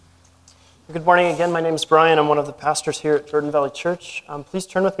Good morning again. My name is Brian. I'm one of the pastors here at Jordan Valley Church. Please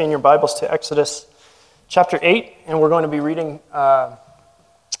turn with me in your Bibles to Exodus chapter 8, and we're going to be reading from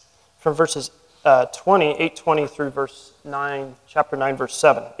verses 8:20 through verse 9, chapter 9, verse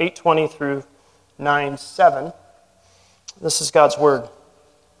 7. 8:20 through 9:7. This is God's word.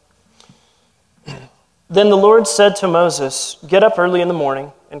 Then the Lord said to Moses, "Get up early in the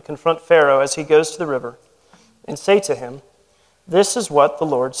morning and confront Pharaoh as he goes to the river, and say to him, 'This is what the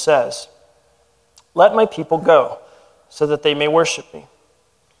Lord says. Let my people go, so that they may worship me.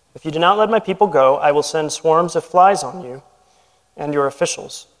 If you do not let my people go, I will send swarms of flies on you and your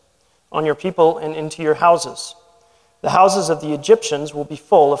officials, on your people and into your houses. The houses of the Egyptians will be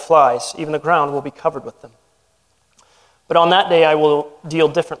full of flies, even the ground will be covered with them. But on that day I will deal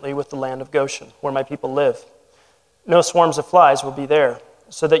differently with the land of Goshen, where my people live. No swarms of flies will be there,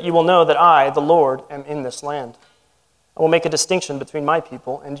 so that you will know that I, the Lord, am in this land. I will make a distinction between my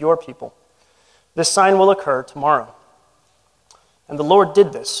people and your people. This sign will occur tomorrow.' And the Lord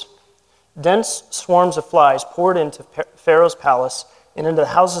did this. Dense swarms of flies poured into Pharaoh's palace and into the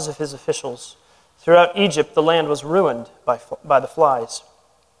houses of his officials. Throughout Egypt, the land was ruined by the flies.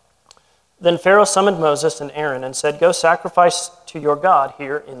 Then Pharaoh summoned Moses and Aaron and said, 'Go sacrifice to your God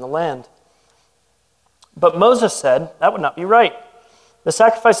here in the land.' But Moses said, 'That would not be right. The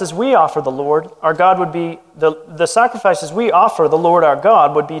sacrifices we offer the Lord our God would be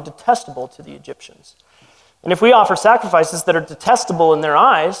detestable to the Egyptians. And if we offer sacrifices that are detestable in their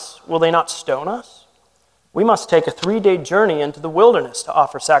eyes, will they not stone us? We must take a 3-day journey into the wilderness to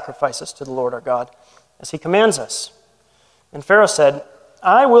offer sacrifices to the Lord our God, as he commands us.' And Pharaoh said,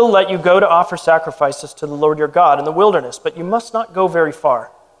 'I will let you go to offer sacrifices to the Lord your God in the wilderness, but you must not go very far.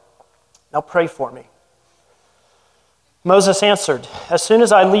 Now pray for me.' Moses answered, 'As soon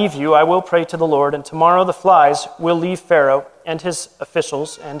as I leave you, I will pray to the Lord, and tomorrow the flies will leave Pharaoh and his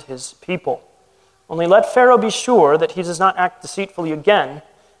officials and his people. Only let Pharaoh be sure that he does not act deceitfully again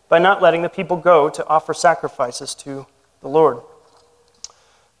by not letting the people go to offer sacrifices to the Lord.'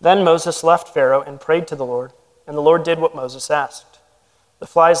 Then Moses left Pharaoh and prayed to the Lord, and the Lord did what Moses asked. The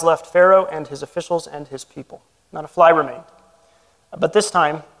flies left Pharaoh and his officials and his people. Not a fly remained. But this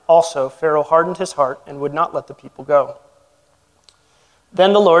time also Pharaoh hardened his heart and would not let the people go.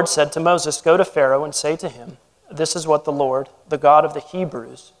 Then the Lord said to Moses, 'Go to Pharaoh and say to him, "This is what the Lord, the God of the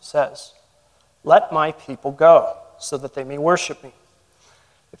Hebrews, says. Let my people go, so that they may worship me.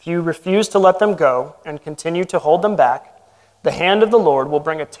 If you refuse to let them go and continue to hold them back, the hand of the Lord will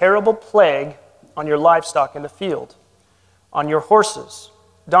bring a terrible plague on your livestock in the field, on your horses,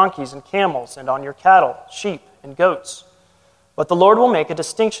 donkeys, and camels, and on your cattle, sheep, and goats. But the Lord will make a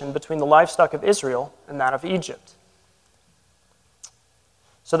distinction between the livestock of Israel and that of Egypt,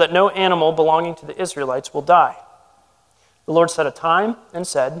 so that no animal belonging to the Israelites will die.' The Lord set a time and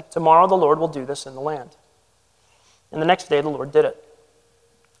said, 'Tomorrow the Lord will do this in the land.' And the next day the Lord did it.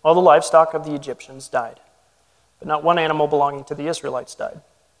 All the livestock of the Egyptians died, but not one animal belonging to the Israelites died.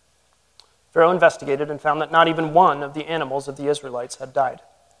 Pharaoh investigated and found that not even one of the animals of the Israelites had died.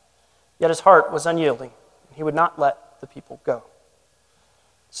 Yet his heart was unyielding, and he would not let the people go."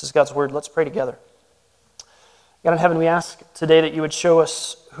 This is God's word. Let's pray together. God in heaven, we ask today that you would show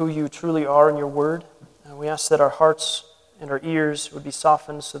us who you truly are in your word. And we ask that our hearts and our ears would be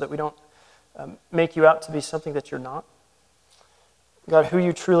softened so that we don't make you out to be something that you're not. God, who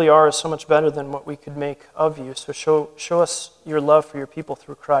you truly are is so much better than what we could make of you. So show us your love for your people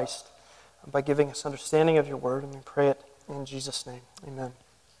through Christ by giving us understanding of your word. And we pray it in Jesus' name. Amen.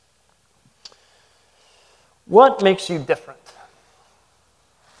 What makes you different?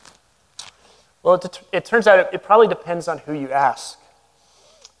 Well, it turns out it probably depends on who you ask.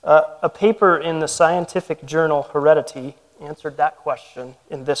 A paper in the scientific journal Heredity answered that question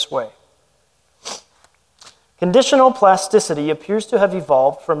in this way. Conditional plasticity appears to have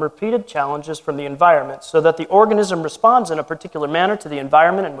evolved from repeated challenges from the environment so that the organism responds in a particular manner to the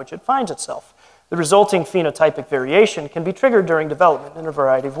environment in which it finds itself. The resulting phenotypic variation can be triggered during development in a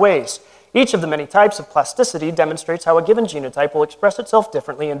variety of ways. Each of the many types of plasticity demonstrates how a given genotype will express itself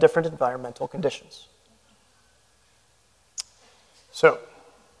differently in different environmental conditions. So,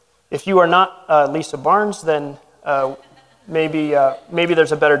 if you are not Lisa Barnes, then maybe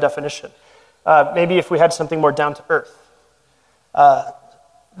there's a better definition. Maybe if we had something more down to earth.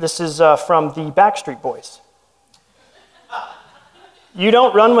 This is from the Backstreet Boys. You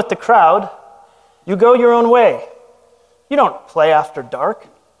don't run with the crowd. You go your own way. You don't play after dark.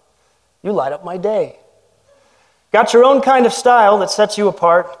 You light up my day. Got your own kind of style that sets you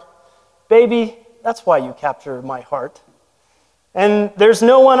apart. Baby, that's why you capture my heart. And there's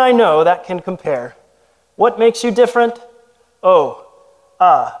no one I know that can compare. What makes you different?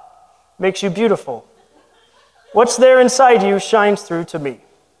 makes you beautiful. What's there inside you shines through to me.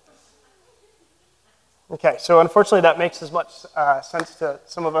 Okay, so unfortunately that makes as much sense to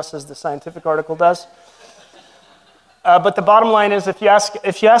some of us as the scientific article does. But the bottom line is, if you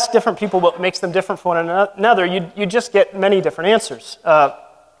ask different people what makes them different from one another, you just get many different answers.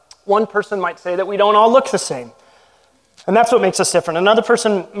 One person might say that we don't all look the same, and that's what makes us different. Another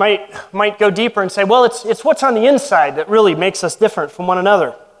person might go deeper and say, well, it's what's on the inside that really makes us different from one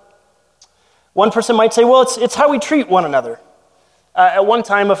another. One person might say, well, it's how we treat one another. At one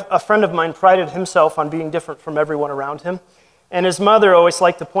time, a friend of mine prided himself on being different from everyone around him, and his mother always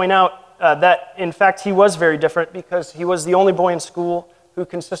liked to point out that, in fact, he was very different because he was the only boy in school who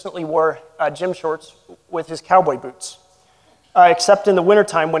consistently wore gym shorts with his cowboy boots, except in the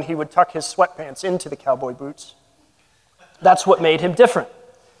wintertime when he would tuck his sweatpants into the cowboy boots. That's what made him different.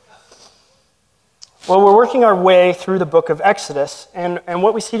 Well, we're working our way through the book of Exodus, and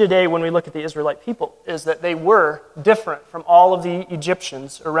what we see today when we look at the Israelite people is that they were different from all of the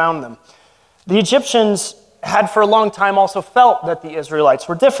Egyptians around them. The Egyptians had for a long time also felt that the Israelites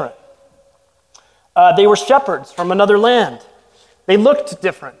were different. They were shepherds from another land. They looked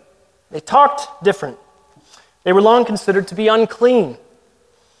different. They talked different. They were long considered to be unclean.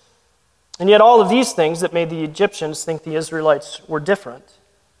 And yet all of these things that made the Egyptians think the Israelites were different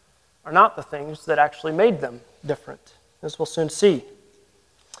are not the things that actually made them different, as we'll soon see.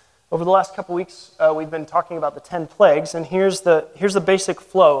 Over the last couple weeks, we've been talking about the 10 plagues, and here's the basic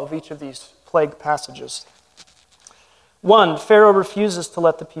flow of each of these plague passages. 1, Pharaoh refuses to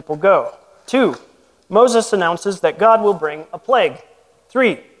let the people go. 2, Moses announces that God will bring a plague.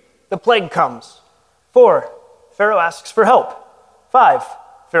 3, the plague comes. 4, Pharaoh asks for help. 5,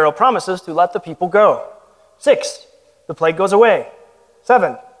 Pharaoh promises to let the people go. 6, the plague goes away.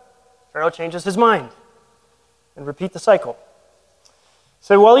 7, Pharaoh changes his mind, and repeat the cycle.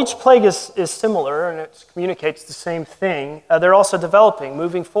 So while each plague is similar and it communicates the same thing, they're also developing,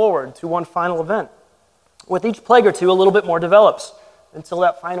 moving forward to one final event. With each plague or two, a little bit more develops until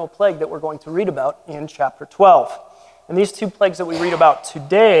that final plague that we're going to read about in chapter 12. And these 2 plagues that we read about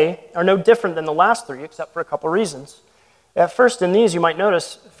today are no different than the last 3, except for a couple reasons. At first, in these, you might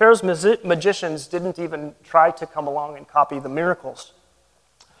notice, Pharaoh's magicians didn't even try to come along and copy the miracles.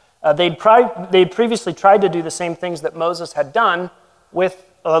 They'd previously tried to do the same things that Moses had done with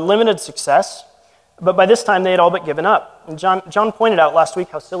limited success, but by this time they had all but given up. And John pointed out last week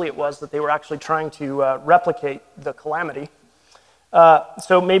how silly it was that they were actually trying to replicate the calamity.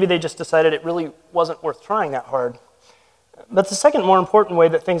 So maybe they just decided it really wasn't worth trying that hard. But the second more important way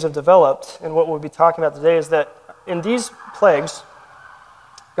that things have developed, and what we'll be talking about today, is that in these plagues,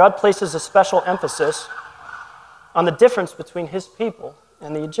 God places a special emphasis on the difference between his people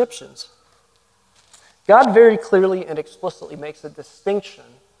and the Egyptians. God very clearly and explicitly makes a distinction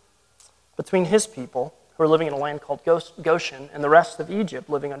between his people, who are living in a land called Goshen, and the rest of Egypt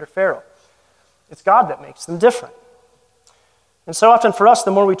living under Pharaoh. It's God that makes them different. And so often for us,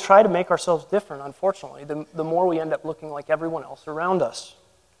 the more we try to make ourselves different, unfortunately, the more we end up looking like everyone else around us.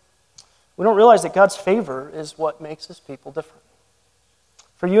 We don't realize that God's favor is what makes his people different.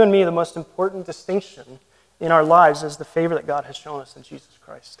 For you and me, the most important distinction in our lives is the favor that God has shown us in Jesus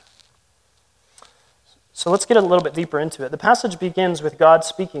Christ. So let's get a little bit deeper into it. The passage begins with God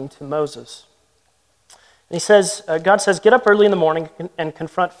speaking to Moses. And he says, God says, get up early in the morning and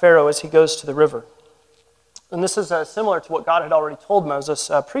confront Pharaoh as he goes to the river. And this is similar to what God had already told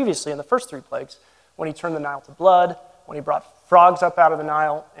Moses previously in the first 3 plagues, when he turned the Nile to blood, when he brought frogs up out of the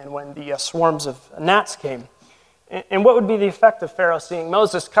Nile, and when the swarms of gnats came. And what would be the effect of Pharaoh seeing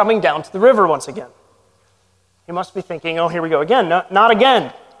Moses coming down to the river once again? He must be thinking, oh, here we go again. No, not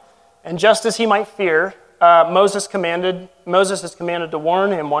again. And just as he might fear, Moses is commanded to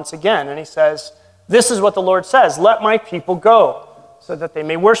warn him once again. And he says, this is what the Lord says, let my people go so that they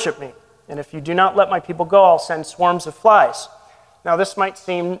may worship me. And if you do not let my people go, I'll send swarms of flies. Now this might not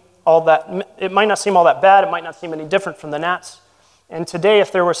seem all that bad. It might not seem any different from the gnats. And today,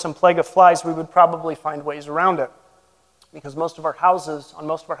 if there were some plague of flies, we would probably find ways around it. Because on most of our houses,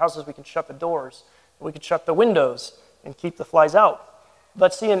 we can shut the doors. We could shut the windows and keep the flies out.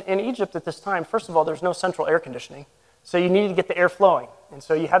 But see, in Egypt at this time, first of all, there's no central air conditioning. So you needed to get the air flowing. And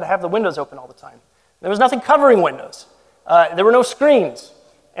so you had to have the windows open all the time. There was nothing covering windows. There were no screens.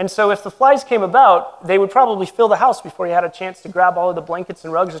 And so if the flies came about, they would probably fill the house before you had a chance to grab all of the blankets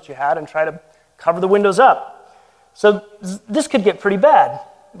and rugs that you had and try to cover the windows up. So this could get pretty bad.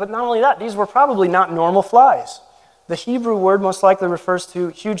 But not only that, these were probably not normal flies. The Hebrew word most likely refers to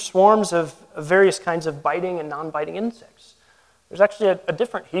huge swarms of various kinds of biting and non-biting insects. There's actually a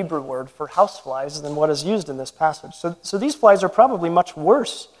different Hebrew word for houseflies than what is used in this passage. So these flies are probably much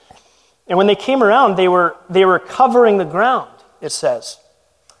worse And when they came around, they were covering the ground, it says.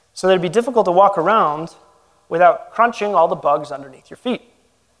 So that it'd be difficult to walk around without crunching all the bugs underneath your feet.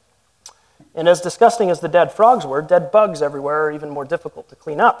 And as disgusting as the dead frogs were, dead bugs everywhere are even more difficult to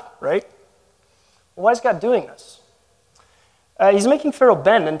clean up, right? Well, why is God doing this? He's making Pharaoh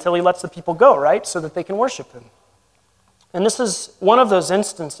bend until he lets the people go, right? So that they can worship him. And this is one of those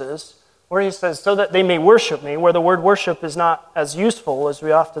instances where he says, so that they may worship me, where the word worship is not as useful as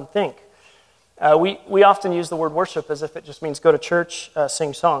we often think. We often use the word worship as if it just means go to church,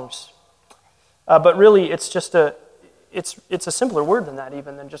 sing songs. But really, it's a simpler word than that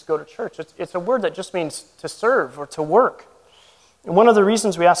even, than just go to church. It's a word that just means to serve or to work. And that's one of the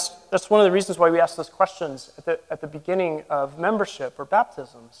reasons why we ask those questions at the beginning of membership or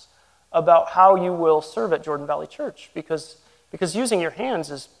baptisms about how you will serve at Jordan Valley Church, because using your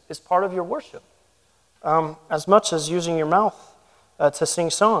hands is part of your worship, as much as using your mouth to sing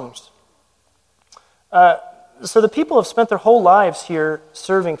songs. So the people have spent their whole lives here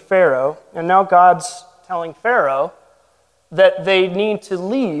serving Pharaoh, and now God's telling Pharaoh that they need to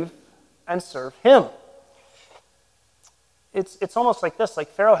leave and serve him. It's almost like this, like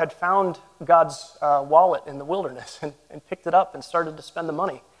Pharaoh had found God's wallet in the wilderness and picked it up and started to spend the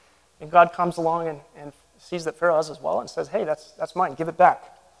money. And God comes along and sees that Pharaoh has his wallet and says, hey, that's mine, give it back.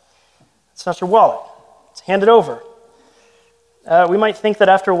 It's not your wallet, it's handed over. We might think that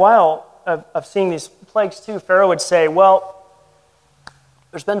after a while of seeing these plagues too, Pharaoh would say, well,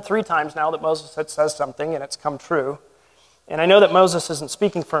 there's been 3 times now that Moses says something and it's come true. And I know that Moses isn't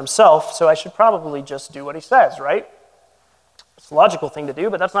speaking for himself, so I should probably just do what he says, right? It's a logical thing to do,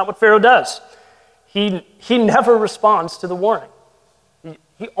 but that's not what Pharaoh does. He never responds to the warning.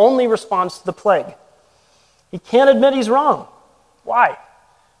 He only responds to the plague. He can't admit he's wrong. Why?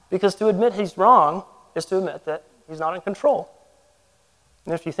 Because to admit he's wrong is to admit that he's not in control.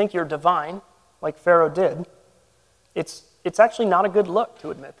 And if you think you're divine, like Pharaoh did, it's actually not a good look to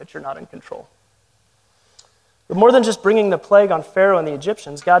admit that you're not in control. But more than just bringing the plague on Pharaoh and the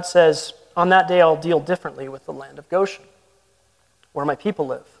Egyptians, God says, on that day I'll deal differently with the land of Goshen, where my people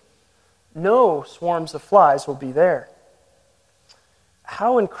live. No swarms of flies will be there.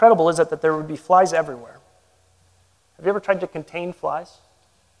 How incredible is it that there would be flies everywhere? Have you ever tried to contain flies?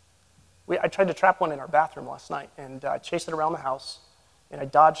 I tried to trap one in our bathroom last night, and I chased it around the house, and I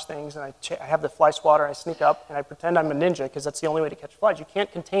dodge things, and I have the fly swatter, and I sneak up, and I pretend I'm a ninja, because that's the only way to catch flies. You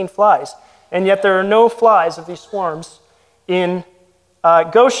can't contain flies, and yet there are no flies of these swarms in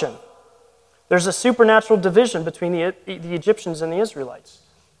Goshen. There's a supernatural division between the Egyptians and the Israelites.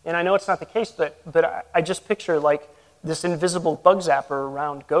 And I know it's not the case, but I just picture like this invisible bug zapper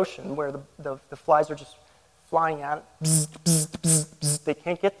around Goshen where the flies are just flying at it. Bzz, bzz, bzz, bzz. They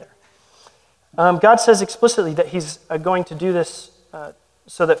can't get there. God says explicitly that he's going to do this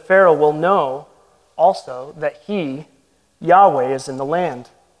so that Pharaoh will know also that he, Yahweh, is in the land.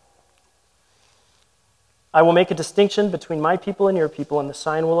 I will make a distinction between my people and your people, and the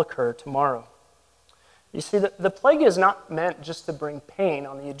sign will occur tomorrow. You see, the plague is not meant just to bring pain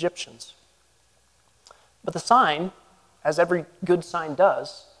on the Egyptians. But the sign, as every good sign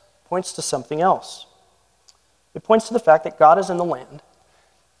does, points to something else. It points to the fact that God is in the land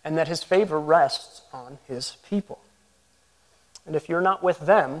and that his favor rests on his people. And if you're not with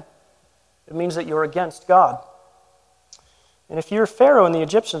them, it means that you're against God. And if you're Pharaoh and the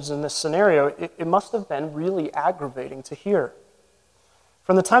Egyptians in this scenario, it must have been really aggravating to hear.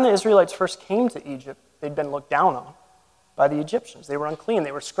 From the time the Israelites first came to Egypt, they'd been looked down on by the Egyptians. They were unclean.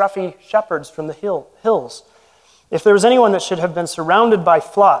 They were scruffy shepherds from the hills. If there was anyone that should have been surrounded by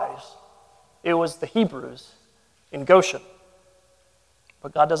flies, it was the Hebrews in Goshen.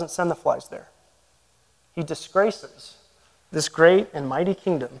 But God doesn't send the flies there. He disgraces this great and mighty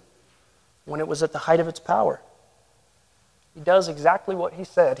kingdom when it was at the height of its power. He does exactly what he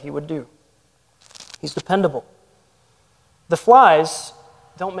said he would do. He's dependable. The flies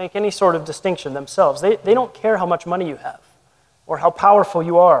don't make any sort of distinction themselves. They don't care how much money you have, or how powerful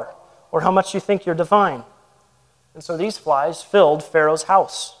you are, or how much you think you're divine. And so these flies filled Pharaoh's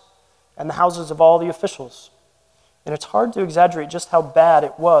house and the houses of all the officials. And it's hard to exaggerate just how bad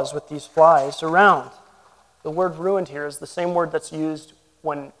it was with these flies around. The word ruined here is the same word that's used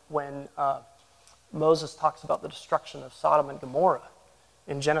when Moses talks about the destruction of Sodom and Gomorrah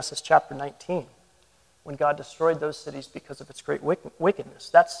in Genesis chapter 19, when God destroyed those cities because of its great wickedness.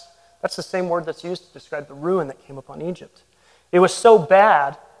 That's the same word that's used to describe the ruin that came upon Egypt. It was so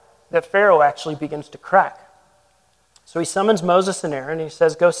bad that Pharaoh actually begins to crack. So he summons Moses and Aaron, and he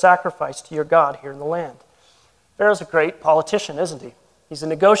says, go sacrifice to your God here in the land. Pharaoh's a great politician, isn't he? He's a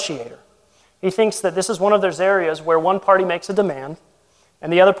negotiator. He thinks that this is one of those areas where one party makes a demand,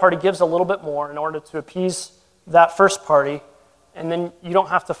 and the other party gives a little bit more in order to appease that first party, and then you don't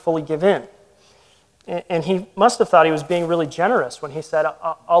have to fully give in. And he must have thought he was being really generous when he said,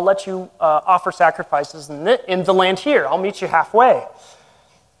 I'll let you offer sacrifices in the land here. I'll meet you halfway.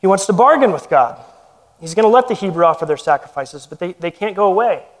 He wants to bargain with God. He's going to let the Hebrew offer their sacrifices, but they can't go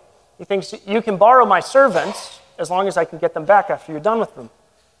away. He thinks, you can borrow my servants as long as I can get them back after you're done with them.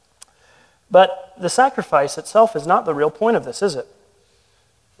 But the sacrifice itself is not the real point of this, is it?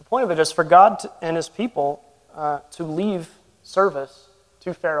 The point of it is for God and his people to leave service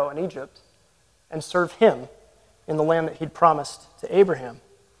to Pharaoh in Egypt and serve him in the land that he'd promised to Abraham.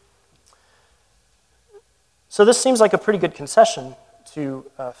 So this seems like a pretty good concession to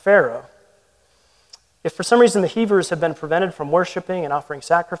Pharaoh. If for some reason the Hebrews have been prevented from worshiping and offering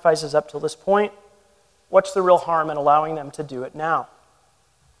sacrifices up till this point, what's the real harm in allowing them to do it now?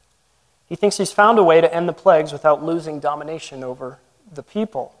 He thinks he's found a way to end the plagues without losing domination over the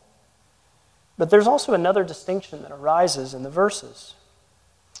people. But there's also another distinction that arises in the verses.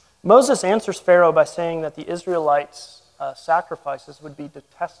 Moses answers Pharaoh by saying that the Israelites' sacrifices would be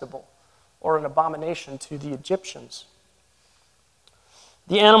detestable or an abomination to the Egyptians.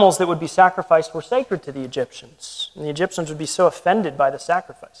 The animals that would be sacrificed were sacred to the Egyptians, and the Egyptians would be so offended by the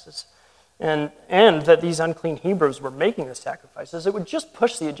sacrifices and that these unclean Hebrews were making the sacrifices, it would just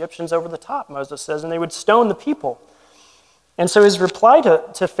push the Egyptians over the top, Moses says, and they would stone the people. And so his reply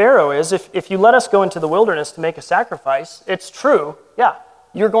to Pharaoh is, if you let us go into the wilderness to make a sacrifice, it's true, yeah,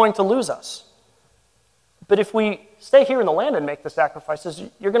 you're going to lose us. But if we stay here in the land and make the sacrifices,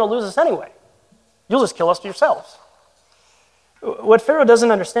 you're going to lose us anyway. You'll just kill us yourselves. What Pharaoh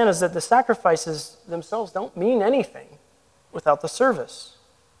doesn't understand is that the sacrifices themselves don't mean anything without the service.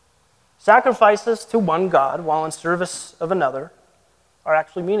 Sacrifices to one God while in service of another are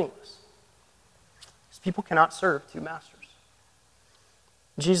actually meaningless, because people cannot serve two masters.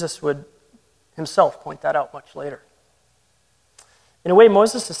 Jesus would himself point that out much later. In a way,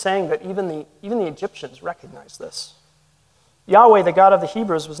 Moses is saying that even the Egyptians recognize this. Yahweh, the God of the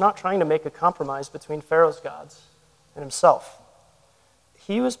Hebrews, was not trying to make a compromise between Pharaoh's gods and himself.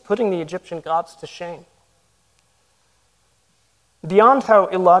 He was putting the Egyptian gods to shame. Beyond how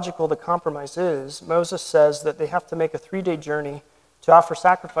illogical the compromise is, Moses says that they have to make a 3-day journey to offer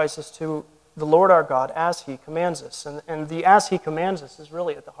sacrifices to the Lord our God as he commands us. And the as he commands us is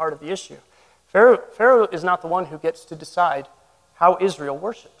really at the heart of the issue. Pharaoh is not the one who gets to decide how Israel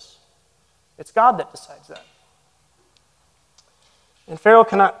worships. It's God that decides that. And Pharaoh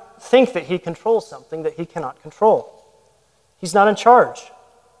cannot think that he controls something that he cannot control. He's not in charge.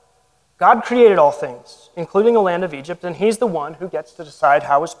 God created all things, including the land of Egypt, and he's the one who gets to decide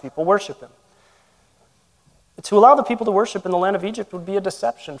how his people worship him. To allow the people to worship in the land of Egypt would be a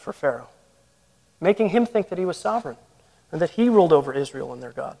deception for Pharaoh, making him think that he was sovereign and that he ruled over Israel and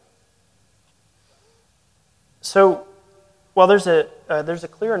their God. So, while there's a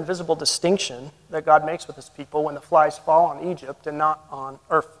clear and visible distinction that God makes with his people when the flies fall on Egypt and not on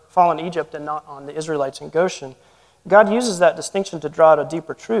the Israelites in Goshen, God uses that distinction to draw out a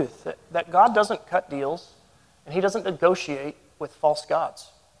deeper truth, that God doesn't cut deals and he doesn't negotiate with false gods.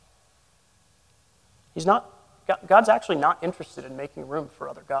 God's actually not interested in making room for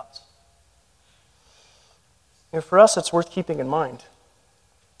other gods. And for us, it's worth keeping in mind.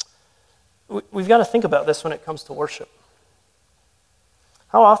 We've got to think about this when it comes to worship.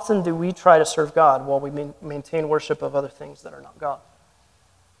 How often do we try to serve God while we maintain worship of other things that are not God?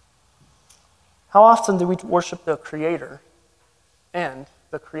 How often do we worship the Creator and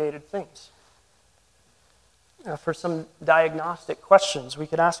the created things? For some diagnostic questions, we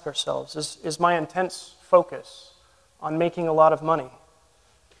could ask ourselves, is my intense focus on making a lot of money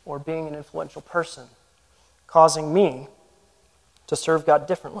or being an influential person causing me to serve God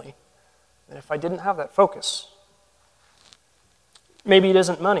differently than if I didn't have that focus? Maybe it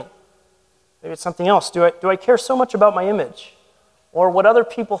isn't money. Maybe it's something else. Do I care so much about my image or what other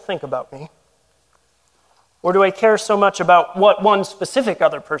people think about me? Or do I care so much about what one specific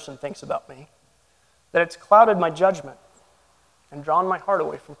other person thinks about me that it's clouded my judgment and drawn my heart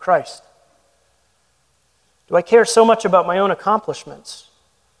away from Christ? Do I care so much about my own accomplishments?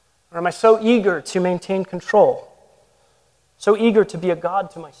 Or am I so eager to maintain control, so eager to be a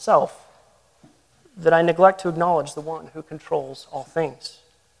God to myself, that I neglect to acknowledge the one who controls all things?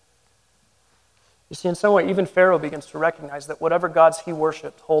 You see, in some way, even Pharaoh begins to recognize that whatever gods he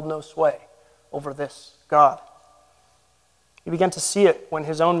worshipped hold no sway over this God. He began to see it when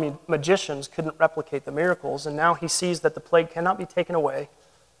his own magicians couldn't replicate the miracles, and now he sees that the plague cannot be taken away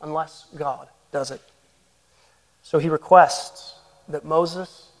unless God does it. So he requests that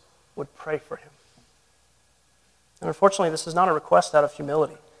Moses would pray for him. And unfortunately, this is not a request out of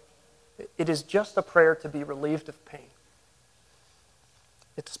humility. It is just a prayer to be relieved of pain.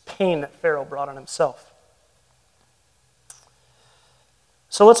 It's pain that Pharaoh brought on himself.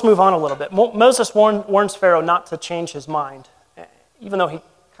 So let's move on a little bit. Moses warns Pharaoh not to change his mind, even though he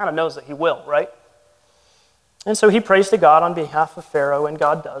kind of knows that he will, right? And so he prays to God on behalf of Pharaoh, and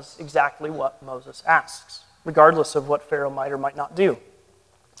God does exactly what Moses asks, regardless of what Pharaoh might or might not do.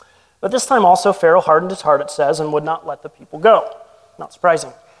 But this time also Pharaoh hardened his heart, it says, and would not let the people go. Not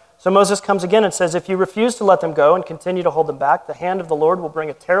surprising. So Moses comes again and says, if you refuse to let them go and continue to hold them back, the hand of the Lord will bring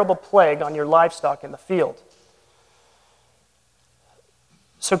a terrible plague on your livestock in the field.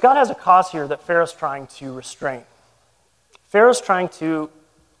 So God has a cause here that Pharaoh's trying to restrain. Pharaoh's trying to,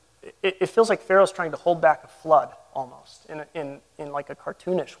 it feels like Pharaoh's trying to hold back a flood almost, in like a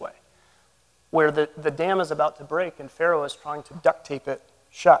cartoonish way, where the dam is about to break and Pharaoh is trying to duct tape it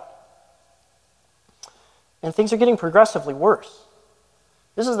shut. And things are getting progressively worse.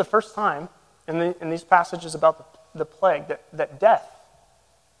 This is the first time in these passages about the plague that death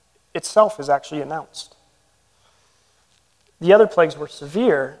itself is actually announced. The other plagues were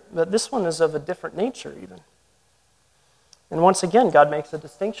severe, but this one is of a different nature even. And once again, God makes a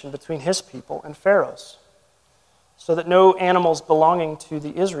distinction between his people and Pharaoh's, so that no animals belonging to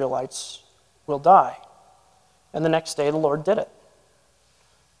the Israelites will die. And the next day the Lord did it.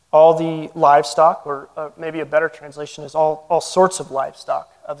 All the livestock, or maybe a better translation is all sorts of livestock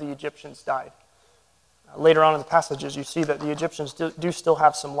of the Egyptians died. Later on in the passages, you see that the Egyptians do still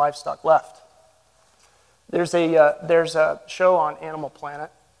have some livestock left. There's a show on Animal Planet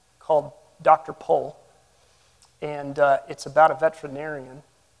called Dr. Pol, and it's about a veterinarian.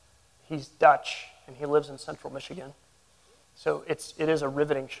 He's Dutch, and he lives in central Michigan. So it is a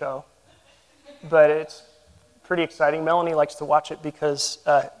riveting show, but it's pretty exciting. Melanie likes to watch it because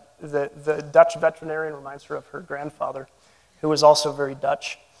the Dutch veterinarian reminds her of her grandfather, who was also very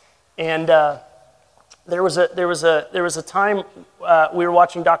Dutch. And there was a time we were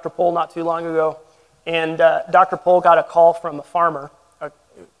watching Dr. Pol not too long ago, and Dr. Pol got a call from a farmer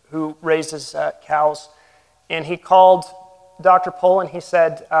who raises cows, and he called Dr. Pol and he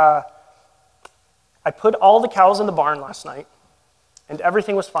said, I put all the cows in the barn last night, and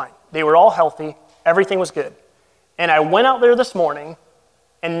everything was fine. They were all healthy, everything was good. And I went out there this morning,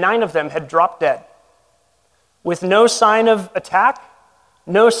 and 9 of them had dropped dead, with no sign of attack,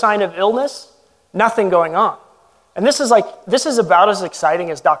 no sign of illness, nothing going on. And this is about as exciting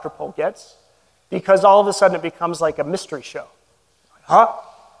as Dr. Pol gets, because all of a sudden it becomes like a mystery show. Huh?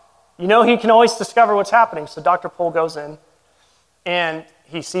 You know, he can always discover what's happening. So Dr. Pol goes in, and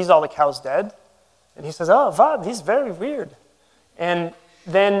he sees all the cows dead, and he says, oh, Vad, he's very weird. And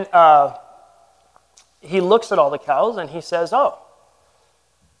then he looks at all the cows, and he says, oh,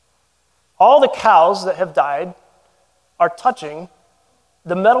 all the cows that have died are touching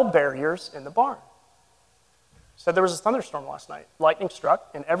the metal barriers in the barn. So there was a thunderstorm last night. Lightning struck,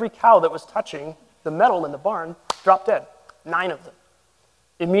 and every cow that was touching the metal in the barn dropped dead. 9 of them,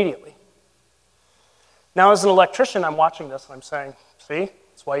 immediately. Now, as an electrician, I'm watching this, and I'm saying, see,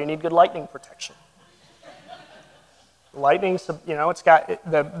 that's why you need good lightning protection. Lightning, it's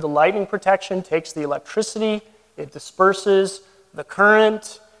got the lightning protection takes the electricity, it disperses the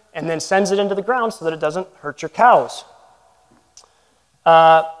current, and then sends it into the ground so that it doesn't hurt your cows.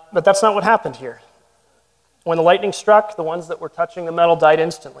 But that's not what happened here. When the lightning struck, the ones that were touching the metal died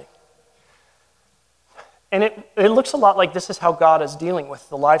instantly. And it looks a lot like this is how God is dealing with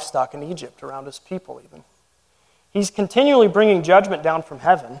the livestock in Egypt around his people even. He's continually bringing judgment down from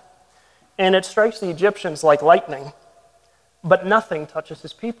heaven, and it strikes the Egyptians like lightning, but nothing touches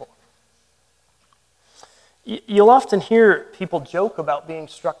his people. You'll often hear people joke about being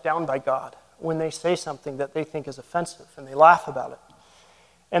struck down by God when they say something that they think is offensive, and they laugh about it.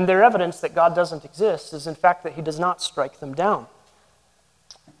 And their evidence that God doesn't exist is, in fact, that he does not strike them down.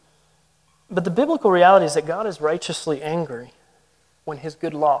 But the biblical reality is that God is righteously angry when his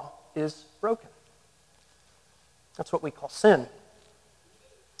good law is broken. That's what we call sin.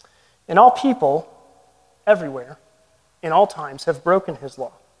 And all people, everywhere, in all times, have broken his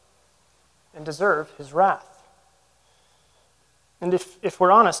law and deserve his wrath. And if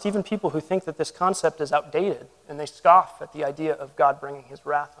we're honest, even people who think that this concept is outdated and they scoff at the idea of God bringing his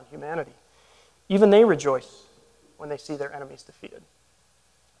wrath on humanity, even they rejoice when they see their enemies defeated.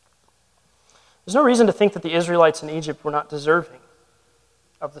 There's no reason to think that the Israelites in Egypt were not deserving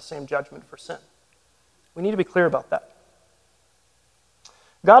of the same judgment for sin. We need to be clear about that.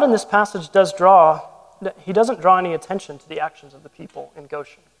 God in this passage doesn't draw any attention to the actions of the people in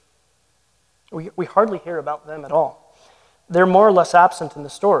Goshen. We hardly hear about them at all. They're more or less absent in the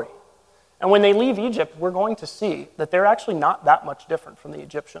story. And when they leave Egypt, we're going to see that they're actually not that much different from the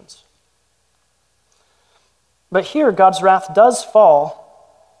Egyptians. But here, God's wrath does not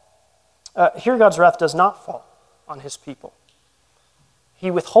fall on his people.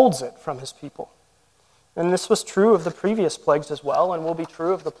 He withholds it from his people. And this was true of the previous plagues as well, and will be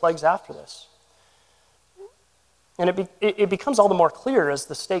true of the plagues after this. And it becomes all the more clear as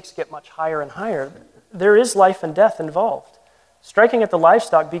the stakes get much higher and higher. There is life and death involved. Striking at the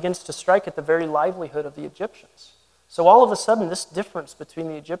livestock begins to strike at the very livelihood of the Egyptians. So all of a sudden, this difference between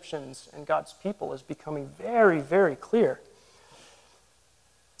the Egyptians and God's people is becoming very, very clear.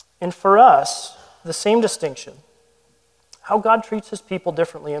 And for us, the same distinction, how God treats his people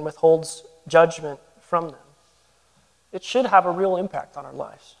differently and withholds judgment from them, it should have a real impact on our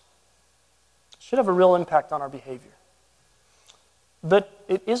lives. It should have a real impact on our behavior. But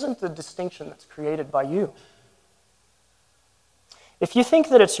it isn't the distinction that's created by you. If you think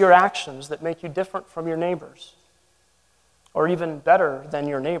that it's your actions that make you different from your neighbors, or even better than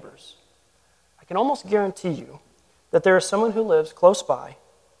your neighbors, I can almost guarantee you that there is someone who lives close by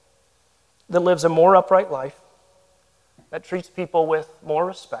that lives a more upright life, that treats people with more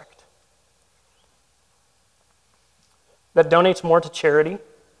respect, that donates more to charity,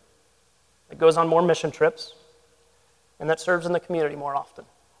 that goes on more mission trips, and that serves in the community more often.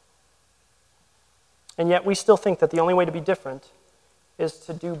 And yet we still think that the only way to be different is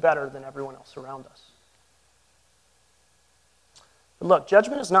to do better than everyone else around us. But look,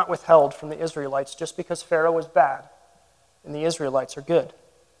 judgment is not withheld from the Israelites just because Pharaoh was bad and the Israelites are good.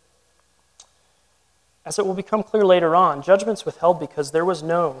 As it will become clear later on, judgment's withheld because there was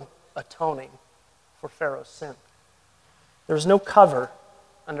no atoning for Pharaoh's sin. There was no cover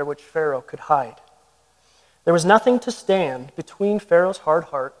under which Pharaoh could hide. There was nothing to stand between Pharaoh's hard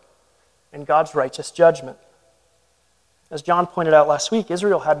heart and God's righteous judgment. As John pointed out last week,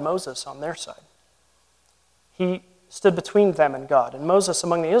 Israel had Moses on their side. He stood between them and God. And Moses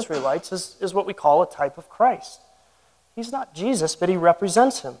among the Israelites is what we call a type of Christ. He's not Jesus, but he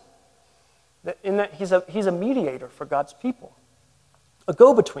represents him. In that he's a mediator for God's people, a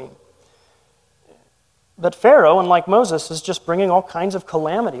go-between. But Pharaoh, unlike Moses, is just bringing all kinds of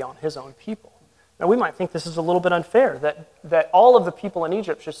calamity on his own people. Now, we might think this is a little bit unfair, that all of the people in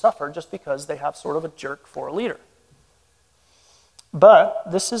Egypt should suffer just because they have sort of a jerk for a leader.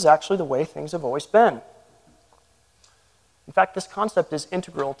 But this is actually the way things have always been. In fact, this concept is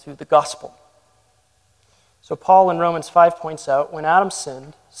integral to the gospel. So Paul in Romans 5 points out, when Adam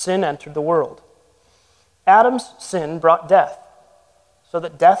sinned, sin entered the world. Adam's sin brought death, so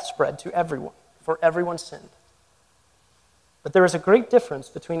that death spread to everyone, for everyone sinned. But there is a great difference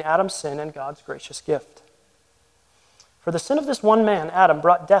between Adam's sin and God's gracious gift. For the sin of this one man, Adam,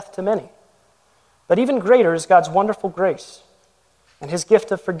 brought death to many. But even greater is God's wonderful grace and his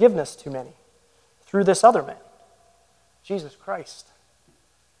gift of forgiveness to many through this other man, Jesus Christ.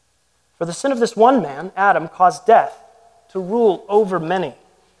 For the sin of this one man, Adam, caused death to rule over many.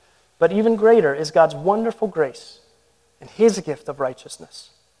 But even greater is God's wonderful grace and his gift of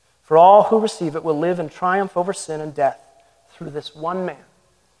righteousness. For all who receive it will live in triumph over sin and death through this one man,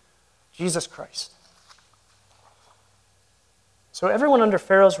 Jesus Christ. So everyone under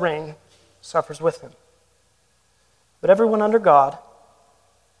Pharaoh's reign suffers with him. But everyone under God,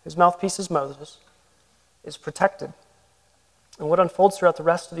 whose mouthpiece is Moses, is protected. And what unfolds throughout the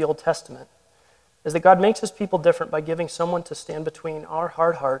rest of the Old Testament is that God makes his people different by giving someone to stand between our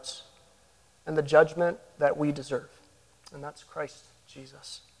hard hearts and the judgment that we deserve. And that's Christ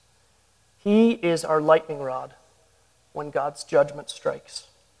Jesus. He is our lightning rod when God's judgment strikes.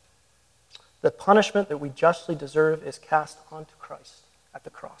 The punishment that we justly deserve is cast onto Christ at the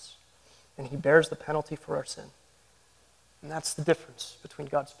cross, and he bears the penalty for our sin. And that's the difference between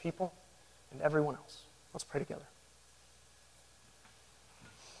God's people and everyone else. Let's pray together.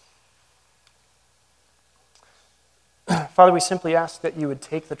 Father, we simply ask that you would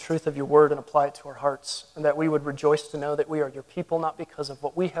take the truth of your word and apply it to our hearts, and that we would rejoice to know that we are your people, not because of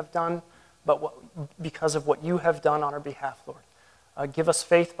what we have done, but because of what you have done on our behalf, Lord. Give us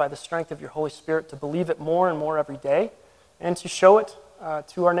faith by the strength of your Holy Spirit to believe it more and more every day, and to show it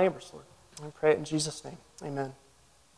to our neighbors, Lord. We pray it in Jesus' name. Amen.